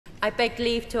I beg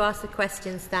leave to ask the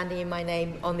question standing in my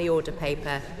name on the order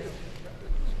paper.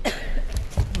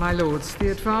 My Lords, the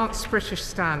Advanced British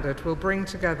Standard will bring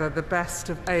together the best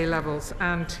of A-levels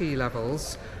and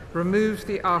T-levels, remove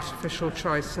the artificial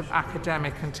choice of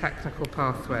academic and technical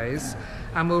pathways,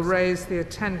 and will raise the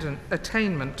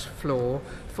attainment floor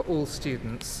for all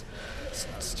students.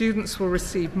 Students will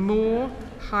receive more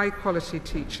high-quality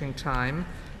teaching time.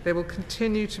 They will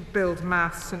continue to build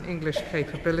maths and English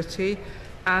capability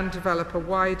and develop a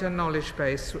wider knowledge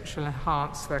base which will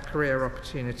enhance their career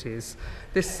opportunities.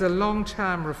 This is a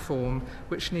long-term reform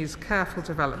which needs careful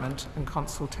development and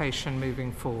consultation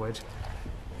moving forward.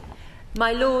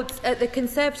 My Lords, at the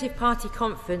Conservative Party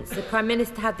conference, the Prime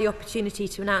Minister had the opportunity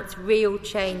to announce real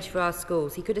change for our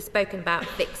schools. He could have spoken about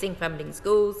fixing crumbling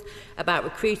schools, about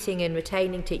recruiting and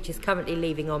retaining teachers currently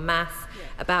leaving en masse,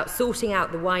 about sorting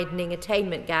out the widening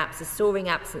attainment gaps, the soaring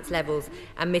absence levels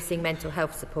and missing mental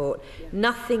health support.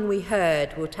 Nothing we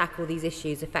heard will tackle these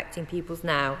issues affecting pupils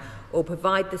now or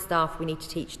provide the staff we need to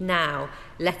teach now,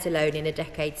 let alone in a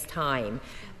decade's time.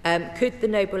 Could the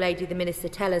Noble Lady, the Minister,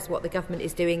 tell us what the Government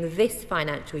is doing this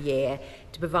financial year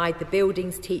to provide the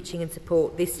buildings, teaching and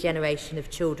support this generation of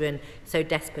children so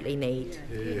desperately need?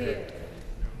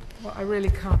 Well, I really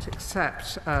can't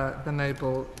accept the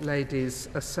Noble Lady's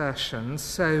assertions.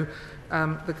 So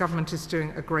the Government is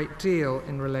doing a great deal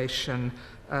in relation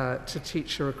to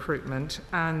teacher recruitment,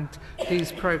 and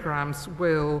these programmes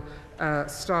will,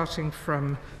 starting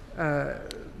from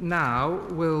now,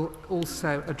 will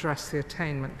also address the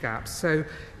attainment gap. So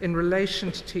in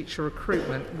relation to teacher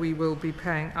recruitment, we will be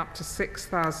paying up to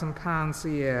 £6,000 a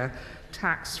year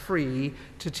tax-free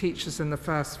to teachers in the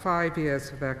first 5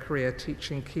 years of their career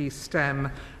teaching key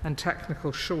STEM and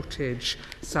technical shortage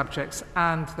subjects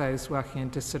and those working in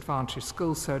disadvantaged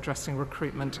schools, so addressing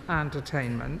recruitment and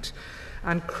attainment.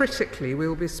 And critically, we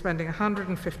will be spending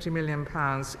 £150 million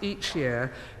each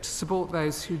year to support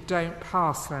those who don't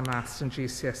pass their maths and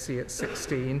GCSE at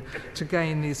 16 to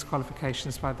gain these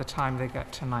qualifications by the time they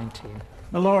get to 19.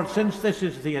 My Lord, since this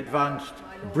is the advanced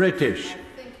British...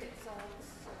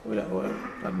 Well,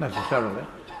 not necessarily.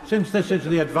 Since this is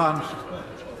the advanced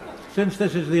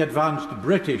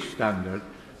British standard,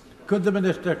 could the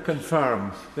Minister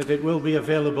confirm that it will be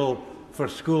available for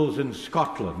schools in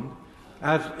Scotland,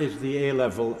 as is the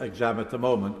A-level exam at the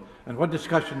moment, and what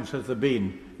discussions has there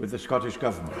been with the Scottish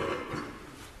Government?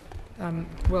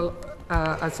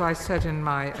 As I said in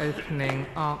my opening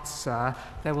answer,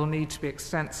 there will need to be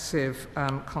extensive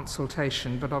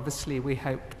consultation, but obviously we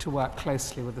hope to work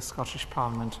closely with the Scottish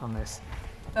Parliament on this.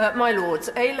 My Lords,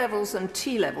 A-levels and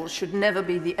T-levels should never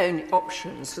be the only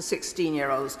options for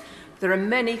 16-year-olds. There are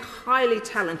many highly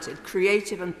talented,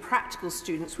 creative and practical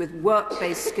students with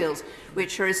work-based skills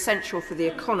which are essential for the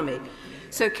economy.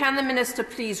 So can the Minister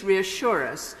please reassure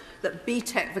us that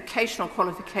BTEC vocational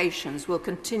qualifications will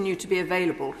continue to be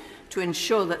available to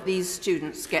ensure that these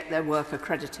students get their work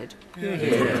accredited?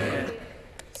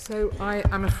 So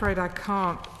I'm afraid I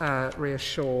can't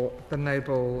reassure the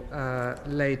Noble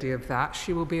Lady of that.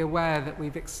 She will be aware that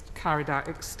we've carried out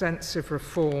extensive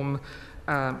reform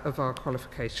of our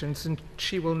qualifications, and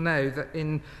she will know that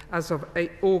as of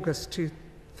August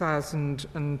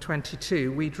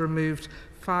 2022, we'd removed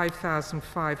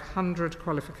 5,500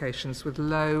 qualifications with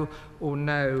low or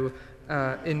no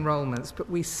enrolments, but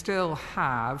we still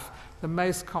have the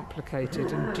most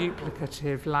complicated and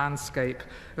duplicative landscape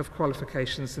of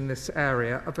qualifications in this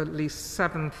area of at least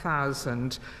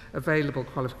 7,000 available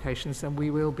qualifications, and we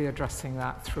will be addressing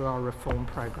that through our reform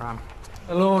programme.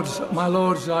 My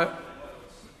Lords,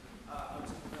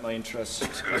 my interest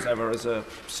as ever as a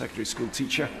secondary school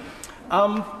teacher.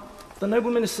 The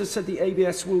Noble Minister said the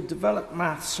ABS will develop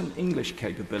maths and English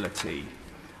capability.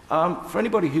 For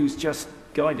anybody who's just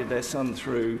guided their son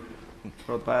through,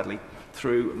 rather badly,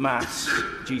 through maths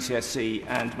GCSE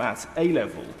and maths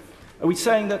A-level, are we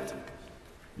saying that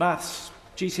maths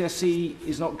GCSE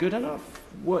is not good enough?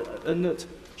 And that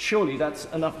surely that's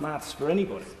enough maths for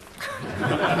anybody?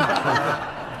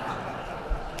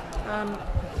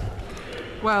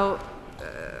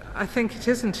 I think it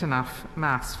isn't enough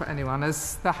maths for anyone.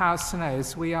 As the House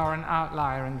knows, we are an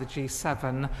outlier in the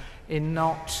G7 in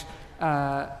not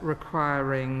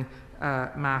requiring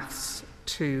maths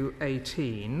to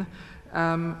 18.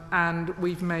 And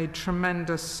we've made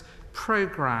tremendous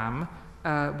programme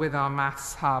with our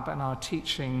Maths Hub and our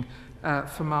Teaching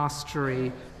for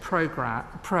Mastery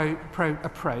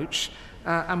approach.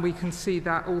 And we can see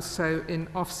that also in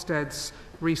Ofsted's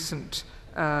recent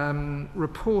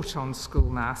report on school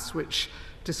maths, which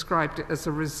described it as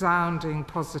a resounding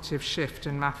positive shift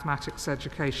in mathematics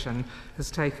education has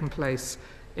taken place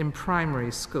in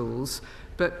primary schools.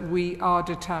 but we are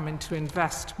determined to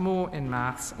invest more in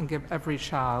maths and give every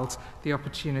child the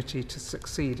opportunity to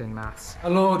succeed in maths. My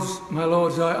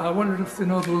Lords, I wondered if the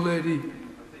noble lady...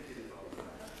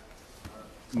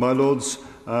 My Lords,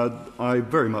 I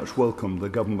very much welcome the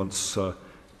government's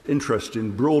interest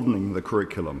in broadening the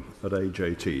curriculum at age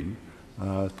 18.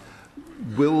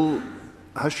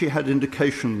 Has she had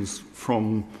indications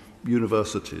from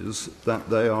universities that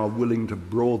they are willing to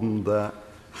broaden their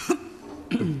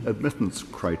admittance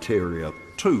criteria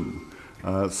too,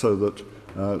 so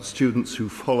that students who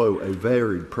follow a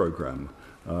varied programme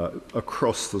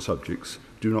across the subjects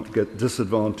do not get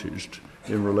disadvantaged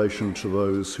in relation to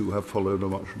those who have followed a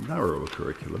much narrower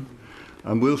curriculum?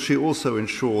 And will she also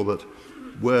ensure that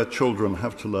where children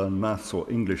have to learn maths or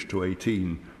English to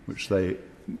 18, which they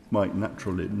might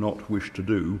naturally not wish to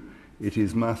do, it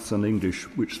is maths and English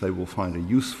which they will find a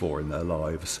use for in their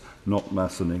lives, not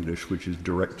maths and English which is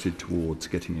directed towards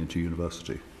getting into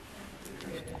university?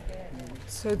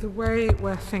 So the way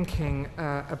we're thinking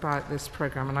about this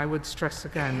programme, and I would stress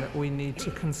again that we need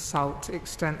to consult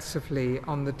extensively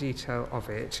on the detail of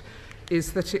it,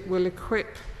 is that it will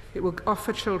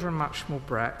offer children much more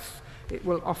breadth, it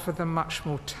will offer them much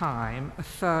more time, a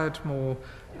third more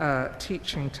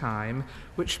teaching time,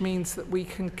 which means that we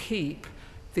can keep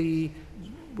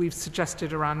we've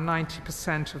suggested around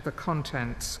 90% of the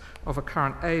contents of a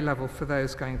current A-level for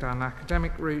those going down an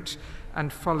academic route,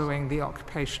 and following the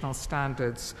occupational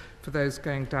standards for those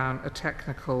going down a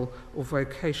technical or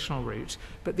vocational route.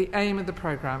 But the aim of the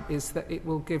programme is that it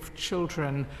will give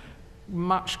children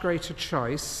much greater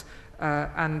choice,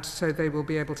 and so they will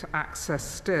be able to access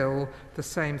still the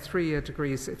same 3-year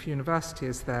degrees if university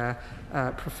is their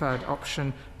preferred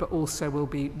option, but also will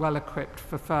be well equipped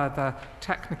for further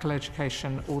technical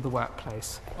education or the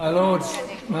workplace. My Lords,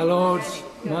 my Lords,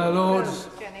 my Lords.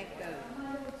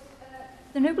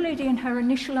 The noble lady, in her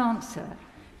initial answer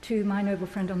to my noble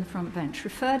friend on the front bench,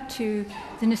 referred to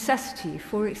the necessity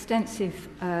for extensive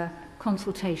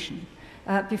consultation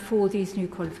before these new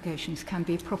qualifications can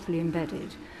be properly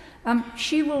embedded.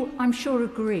 She will, I'm sure,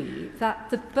 agree that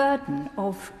the burden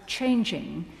of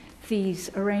changing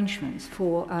these arrangements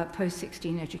for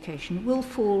post-16 education will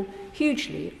fall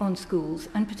hugely on schools,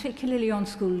 and particularly on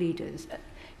school leaders.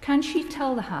 Can she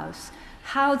tell the House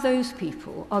how those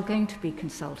people are going to be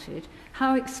consulted,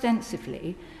 how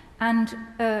extensively, and,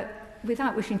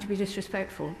 without wishing to be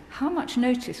disrespectful, how much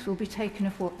notice will be taken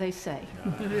of what they say?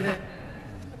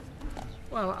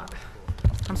 Well,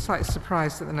 I'm slightly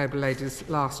surprised at the noble lady's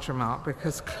last remark,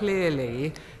 because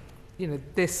clearly,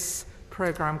 this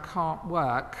programme can't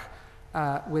work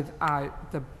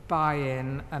without the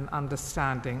buy-in and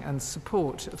understanding and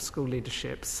support of school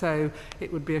leadership. So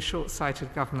it would be a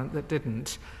short-sighted government that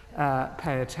didn't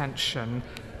pay attention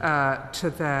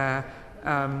to their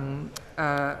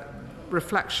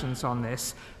reflections on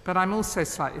this. But I'm also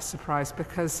slightly surprised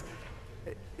because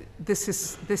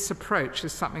this approach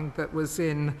is something that was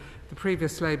in the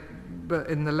previous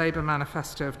in the Labour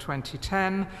Manifesto of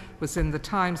 2010, was in the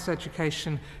Times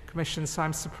Education Commission, so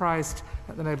I'm surprised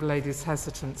at the noble lady's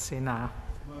hesitancy now.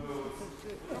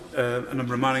 And I'm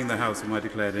reminding the House of my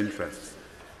declared interests.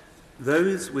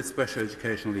 Those with special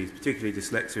educational needs, particularly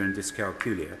dyslexia and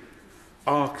dyscalculia,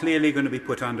 are clearly going to be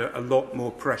put under a lot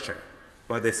more pressure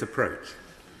by this approach.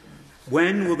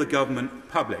 When will the government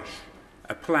publish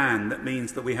a plan that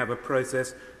means that we have a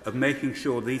process of making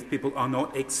sure these people are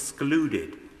not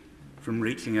excluded from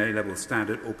reaching A-level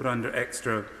standard or put under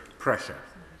extra pressure?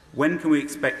 When can we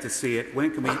expect to see it?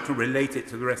 When can we relate it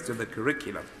to the rest of the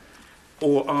curriculum?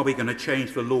 Or are we going to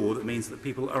change the law that means that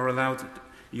people are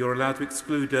you're allowed to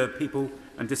exclude people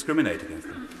and discriminate against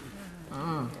them?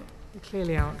 We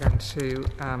clearly aren't going to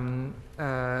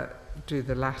do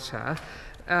the latter.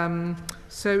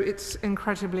 So it's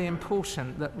incredibly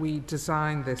important that we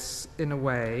design this in a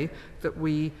way that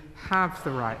we have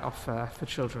the right offer for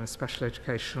children with special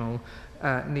educational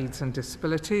needs and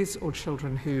disabilities, or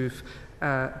children who've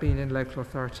been in local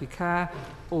authority care,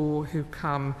 or who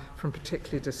come from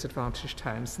particularly disadvantaged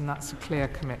homes, and that's a clear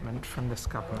commitment from this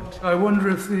government. I wonder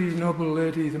if the noble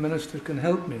lady, the Minister, can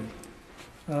help me.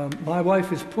 My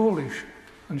wife is Polish,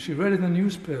 and she read in the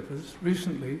newspapers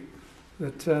recently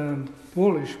that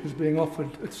Polish was being offered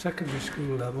at secondary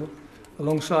school level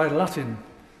alongside Latin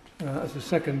as a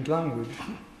second language.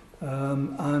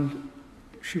 And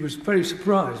she was very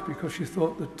surprised because she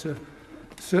thought that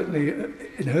certainly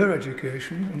in her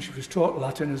education, and she was taught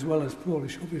Latin as well as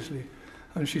Polish, obviously,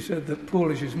 and she said that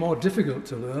Polish is more difficult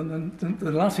to learn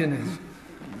than Latin is,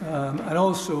 and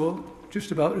also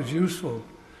just about as useful,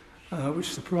 which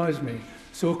surprised me.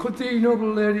 So could the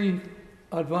noble lady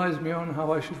advise me on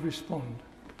how I should respond?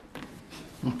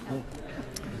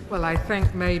 Well, I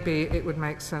think maybe it would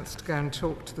make sense to go and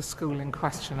talk to the school in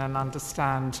question and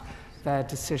understand their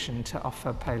decision to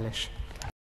offer Polish.